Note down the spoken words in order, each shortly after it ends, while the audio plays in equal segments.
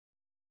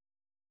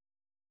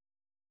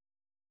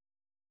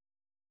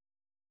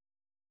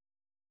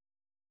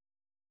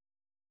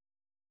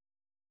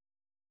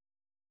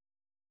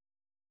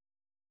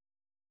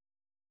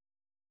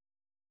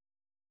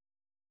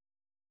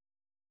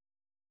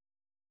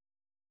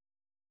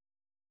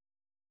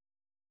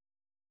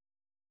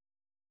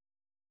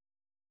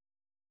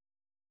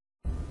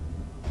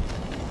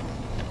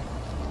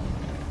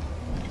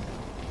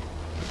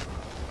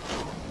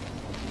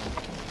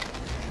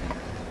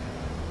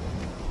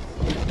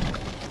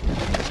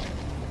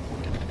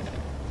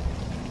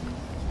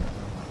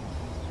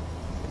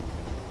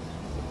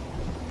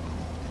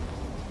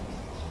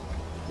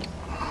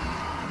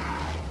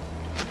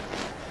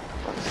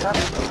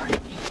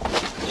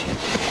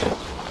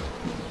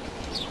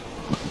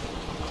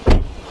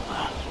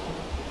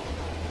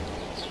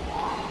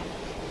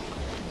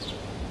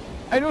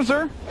you doing,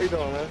 sir? How you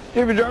doing, man? You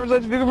have your driver's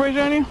license vehicle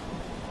information on you?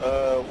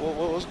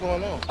 What's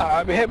going on?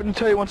 I'd be happy to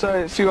tell you once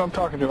I see who I'm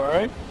talking to,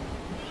 alright?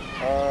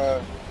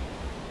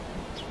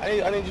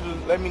 I need you to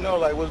let me know,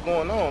 like, what's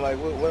going on, like,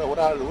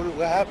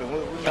 what happened?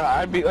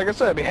 Like I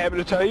said, I'd be happy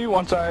to tell you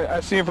once I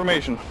see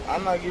information.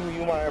 I'm not giving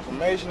you my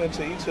information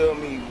until you tell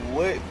me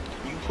what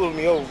you pulling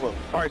me over for.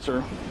 Alright,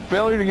 sir.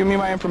 Failure to give me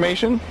my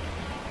information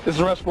is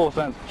an arrestable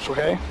offense,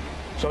 okay?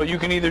 So you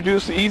can either do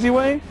this the easy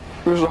way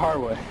or the hard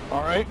way,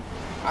 alright?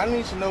 I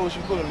need to know what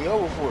you're pulling me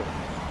over for.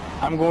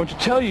 I'm going to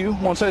tell you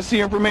once I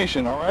see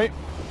information, alright?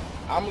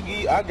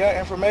 I got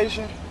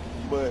information,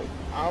 but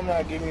I'm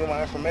not giving you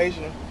my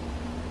information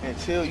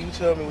until you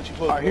tell me what you're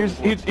pulling me over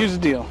for. Here's the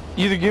deal.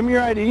 Either give me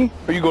your ID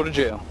or you go to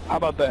jail. How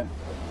about that?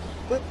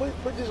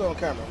 Put this on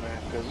camera, man,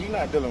 because we're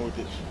not dealing with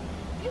this.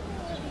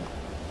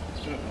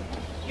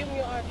 Give me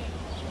your ID.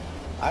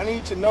 I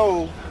need to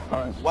know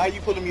why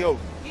you pulling me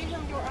over. Give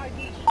him your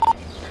ID.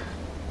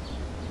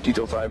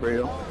 Detail 5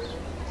 radio.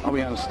 I'll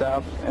be on a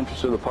stop,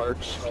 entrance to the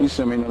parks. Please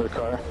send me another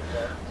car.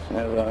 I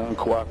have a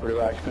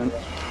uncooperative occupant.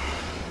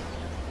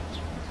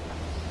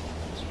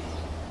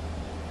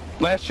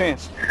 Last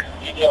chance.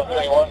 Detail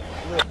 31.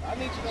 Look, I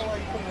need to know why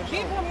you pulling me over.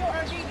 Give him your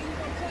ID. He's going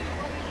to tell you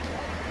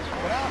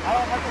But I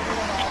don't have to do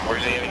my...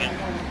 Where's he aiming at?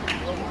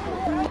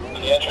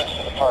 The entrance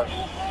to the park.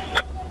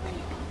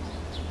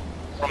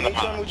 From the Can you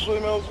tell me what you're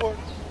pulling me over for?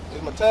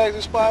 Is my tags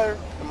expired?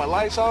 And my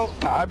lights out?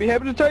 I'd be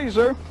happy to tell you,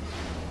 sir.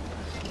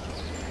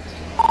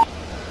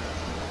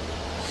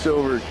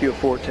 Silver Kia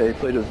Forte,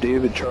 plate of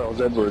David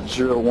Charles Edwards,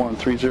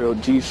 0130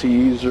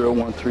 DCE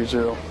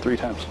 0130, 3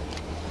 times.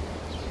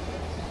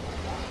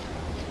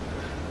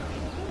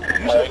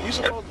 You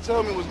supposed to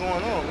tell me what's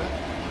going on, man.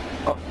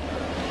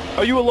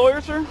 Are you a lawyer,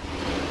 sir?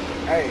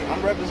 Hey,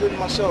 I'm representing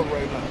myself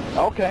right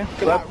now. Okay.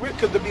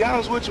 Because to be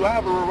honest with you, I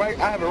have a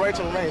right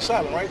to remain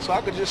silent, right? So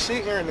I could just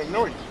sit here and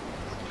ignore you.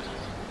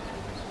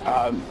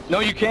 No,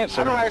 you can't,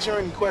 sir. I don't ask you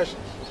any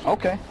questions.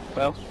 Okay.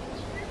 Well,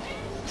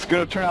 it's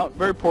going to turn out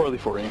very poorly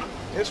for you.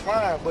 It's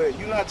fine, but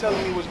you're not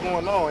telling me what's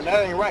going on, and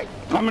that ain't right.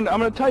 I'm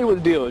gonna tell you what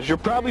the deal is. You're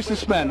probably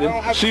suspended,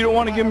 so you don't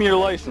want to give me your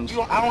license.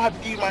 I don't have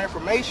to give you my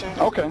information.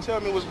 Okay. You tell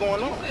me what's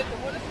going on.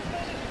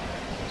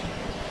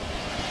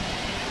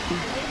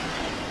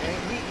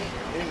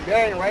 And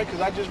that ain't right, because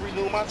I just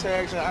renewed my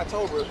tags in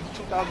October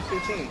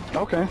 2015.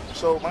 Okay.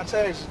 So my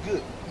tags is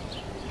good.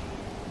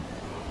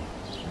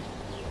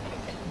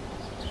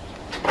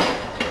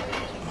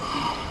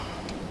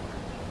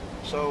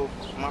 So,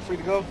 am I free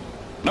to go?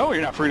 No,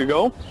 you're not free to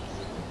go.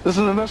 This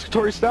is an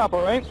investigatory stop,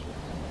 all right?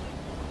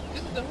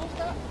 This is the who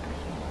stop?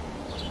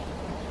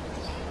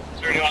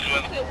 31 You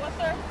said what,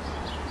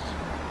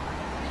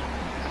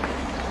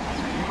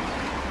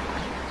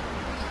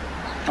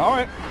 sir? All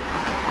right.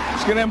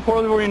 It's going to end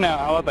poorly for you now.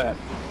 How about that?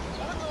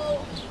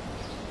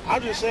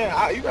 I'm just saying,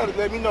 you got to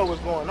let me know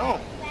what's going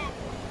on.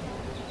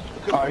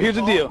 All right, here's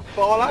the deal.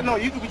 For all I know,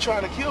 you could be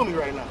trying to kill me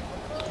right now.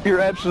 You're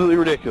absolutely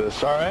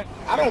ridiculous, all right?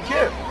 I don't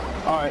care.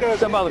 All right,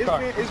 step out of the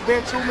car. It's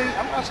been 2 minutes.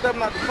 I'm not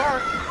stepping out the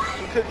car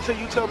until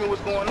you tell me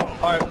what's going on.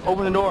 All right,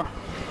 open the door.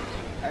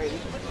 Hey,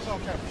 put this on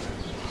camera.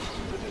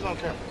 Put this on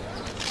camera.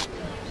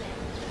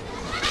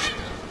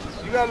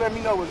 You gotta let me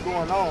know what's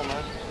going on,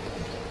 man.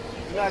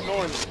 You're not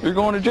going there. You're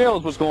going to jail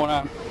is what's going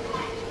on.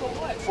 For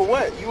what? For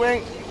what? You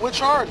ain't... What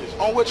charges?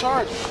 On what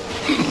charges?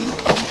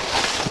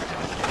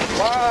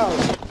 Wow.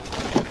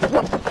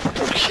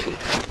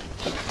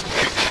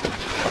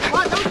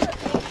 What? Don't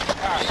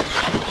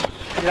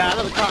Get out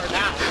of the car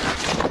now.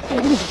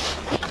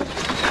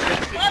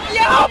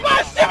 Yo,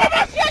 my shit,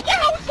 my shit, get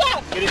out of shot!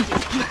 Get it.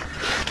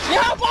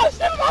 Yo, my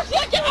shit, my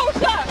shit, get out of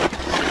shot!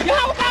 Yo,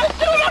 my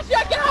shit, my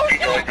shit, get out of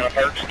shot! Go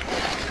first.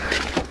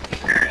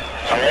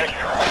 Okay.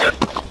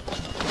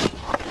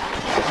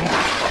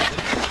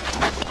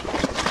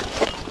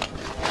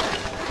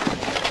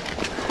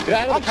 Get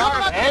out of the car,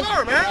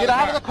 man. Get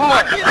out of the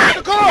car. Get out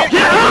of the car.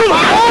 Get out of the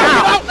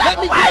car. Let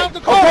me get out of the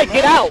car. Okay,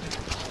 get out.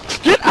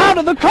 Get out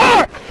of the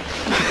car!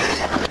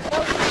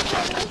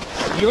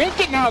 You ain't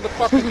getting out of the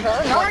fucking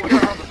car.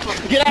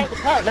 Get out of the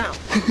car now.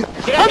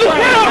 Get out of the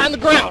car. On the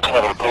ground.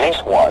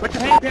 Put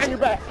your hand behind your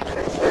back.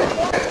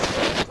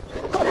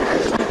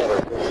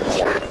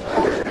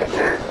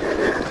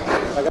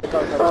 I got the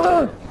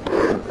car.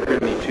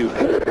 Me too.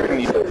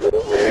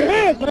 Your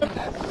hands, man.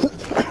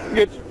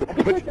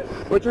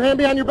 Put your hand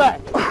behind your back.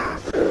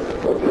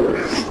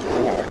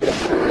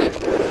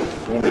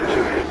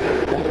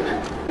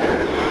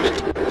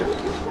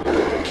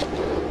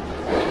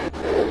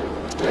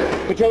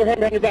 Put your other hand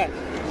behind your back.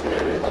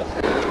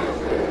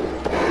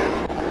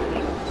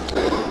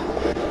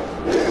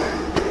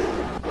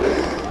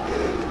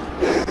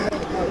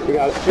 You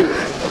got it too.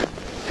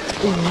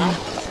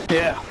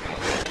 Yeah.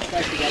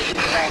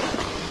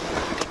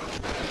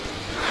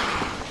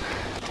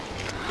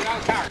 Get out of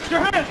the car. Put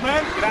your hands,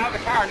 man. Get out of the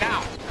car now.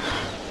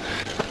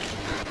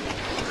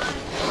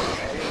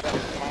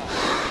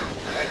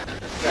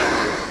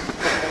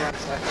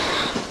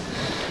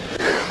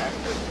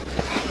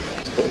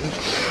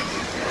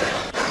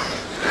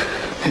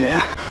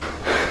 Yeah.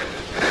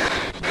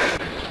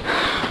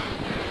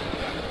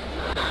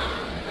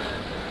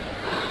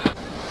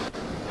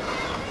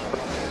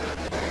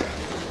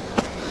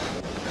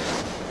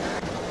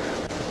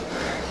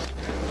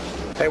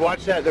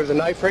 watch that. There's a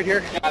knife right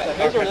here. Got it.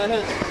 His or not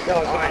his?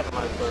 No, it's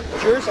mine.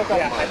 It's yours? Okay.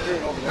 Yeah, I threw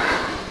it over there.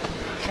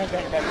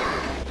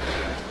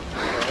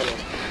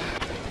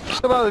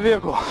 Step out of the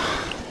vehicle.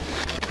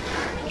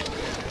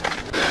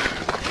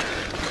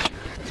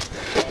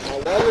 My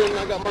wallet and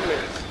I got my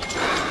minutes.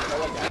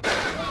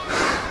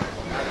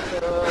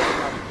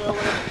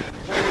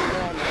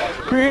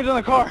 Put your hands on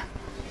the car.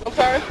 I'm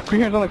sorry? Put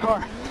your hands on the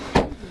car.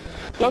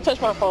 Don't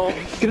touch my phone.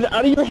 Get it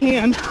out of your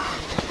hand.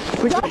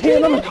 Put your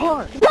hand on the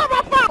car. Grab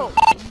my phone!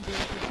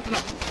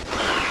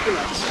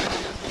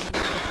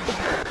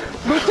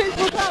 Police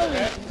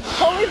brutality.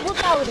 Police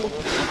brutality.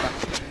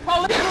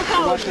 Police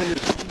brutality.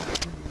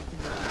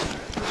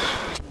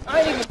 I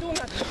ain't even doing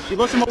nothing. You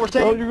listen to what we're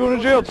saying? Oh, you're going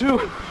to jail too.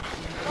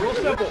 Real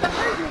simple. I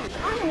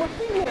am a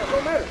female.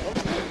 Don't matter.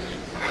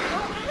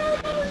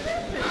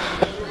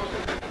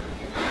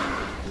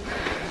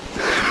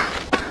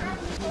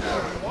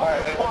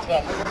 Alright, hey, what's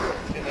up?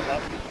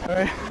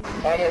 Alright.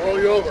 I'm gonna roll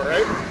you over,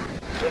 right?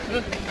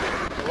 Listen.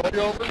 Roll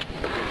you over.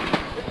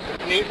 Get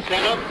your knees,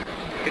 stand up.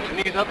 Get your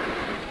knees up.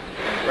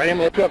 Ready? I'm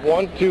gonna lift you up.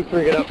 1, 2,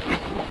 3, get up.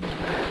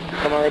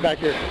 Come on, right back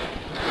here.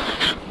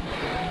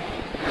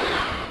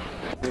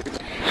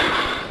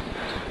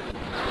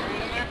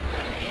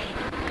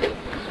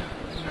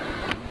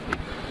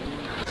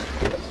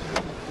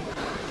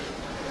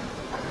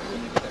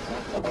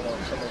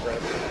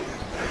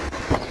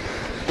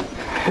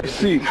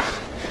 See.